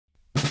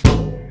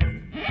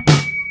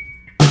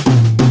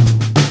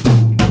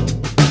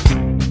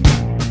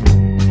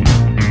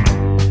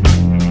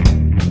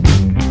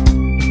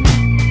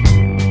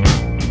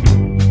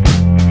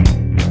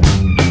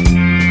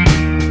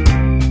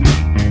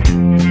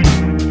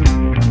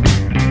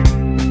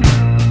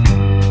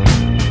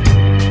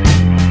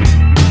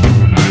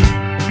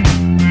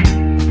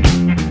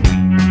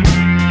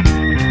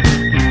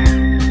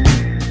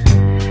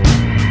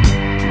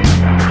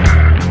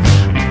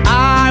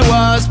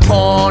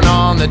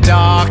the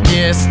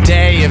darkest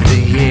day of the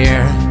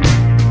year,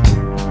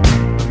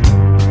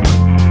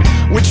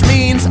 which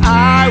means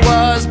I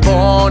was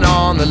born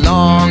on the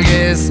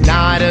longest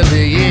night of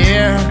the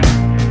year.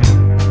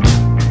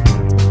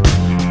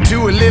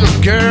 To a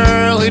little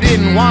girl who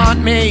didn't want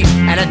me,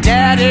 and a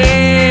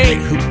daddy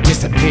who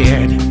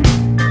disappeared.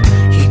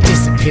 He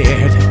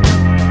disappeared.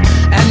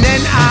 And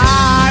then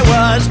I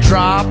was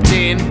dropped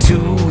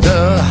into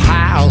the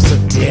house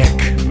of Dick.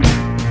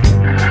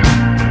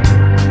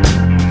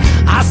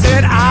 I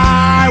said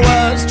I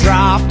was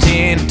dropped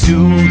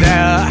into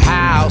the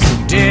house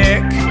of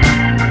Dick.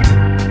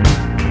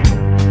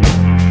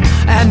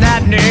 And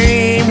that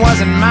name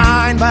wasn't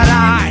mine, but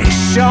I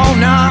sure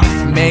enough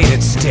made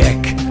it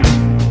stick.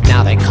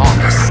 Now they call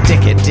me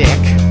Sticky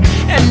Dick.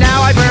 And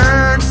now I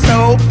burn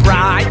so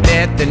bright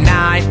that the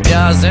night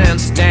doesn't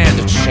stand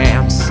a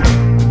chance.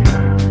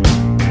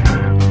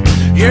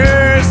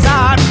 Yes,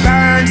 I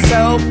burn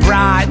so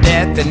bright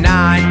that the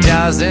night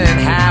doesn't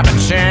have a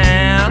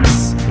chance.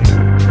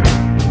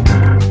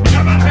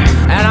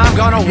 And I'm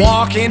gonna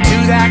walk into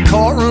that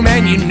courtroom,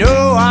 and you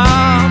know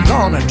I'm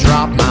gonna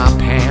drop my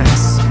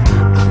pants.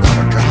 I'm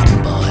gonna drop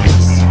them,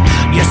 boys.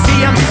 You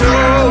see, I'm so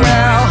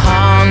well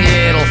hung,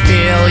 it'll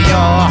fill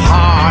your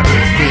heart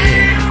with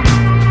fear.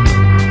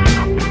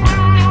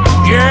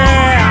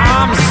 Yeah,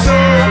 I'm so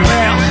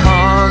well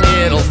hung,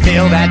 it'll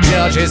fill that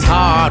judge's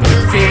heart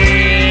with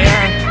fear.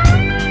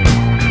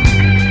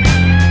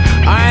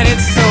 And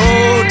it's so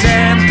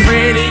damn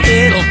pretty,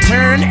 it'll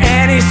turn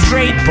any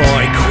straight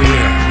boy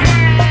queer.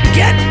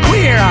 Get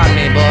queer on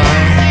me, boy,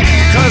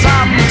 'cause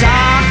I'm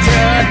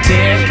Dr.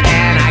 Dick,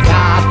 and I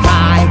got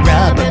my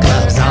rubber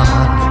gloves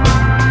on.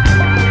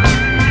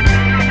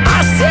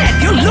 I said,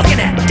 you're looking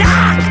at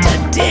Dr.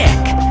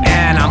 Dick,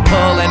 and I'm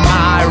pulling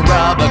my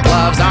rubber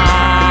gloves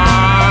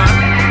on.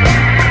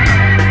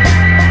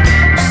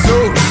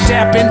 So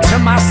step into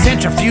my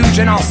centrifuge,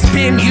 and I'll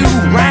spin you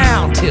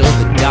round till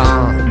the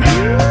dawn.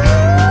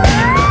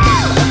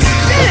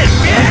 Spin it,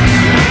 bitch!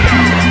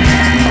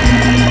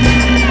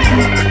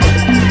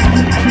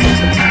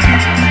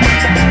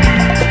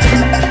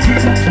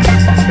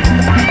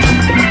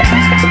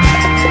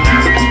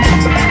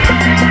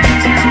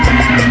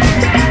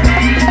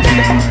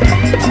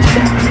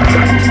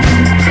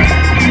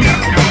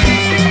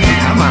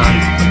 Come on,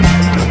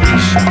 don't be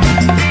shy.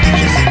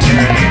 Just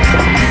turn it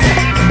off.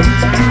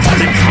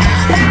 Turn it off.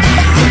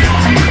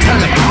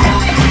 Turn it off.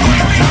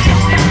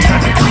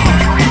 Turn it off.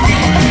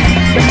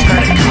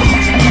 Turn it off.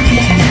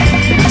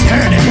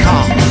 Turn it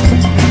off.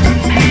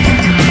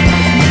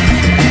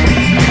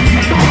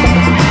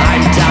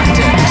 I'm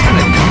Dr. Turn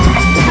it off.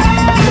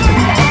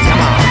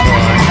 Come on,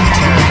 boy,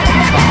 turn it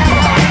off.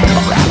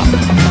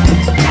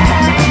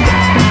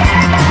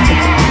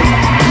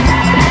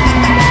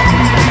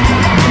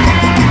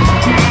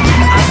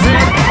 I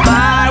said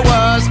I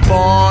was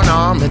born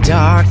on the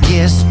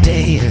darkest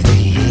day of the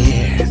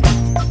year.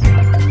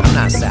 I'm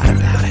not sad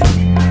about it.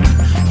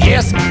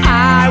 Yes,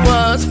 I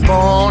was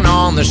born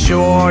on the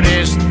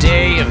shortest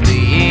day of the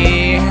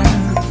year,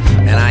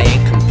 and I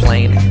ain't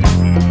complaining,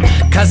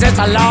 'cause it's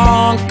a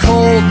long,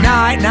 cold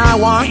night, and I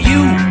want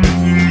you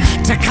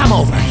to come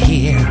over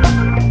here.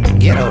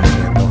 Get over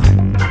here, boy.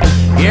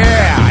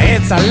 Yeah,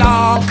 it's a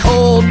long,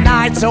 cold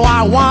night, so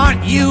I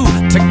want you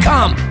to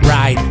come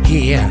right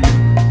here.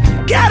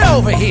 Get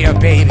over here,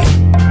 baby.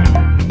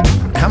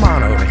 Come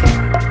on over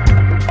here.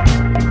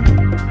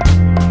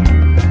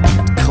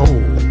 It's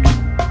cold.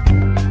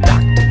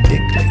 Dr.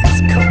 Dickley,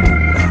 it's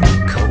cold. I'm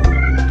cold.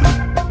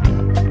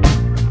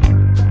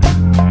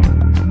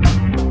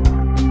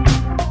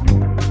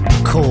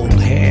 Cold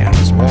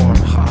hands,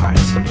 warm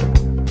heart.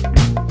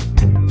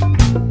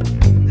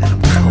 And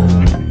I'm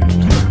cold.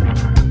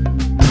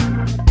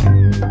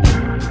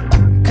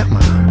 Come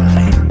on,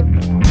 buddy.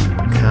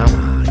 Come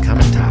on, come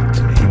and talk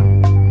to me.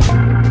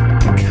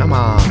 Come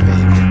on,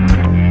 baby.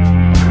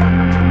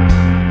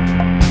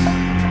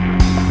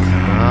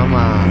 Come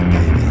on,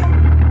 baby.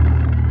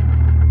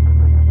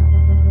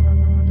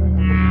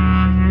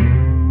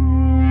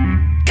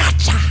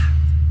 Gotcha!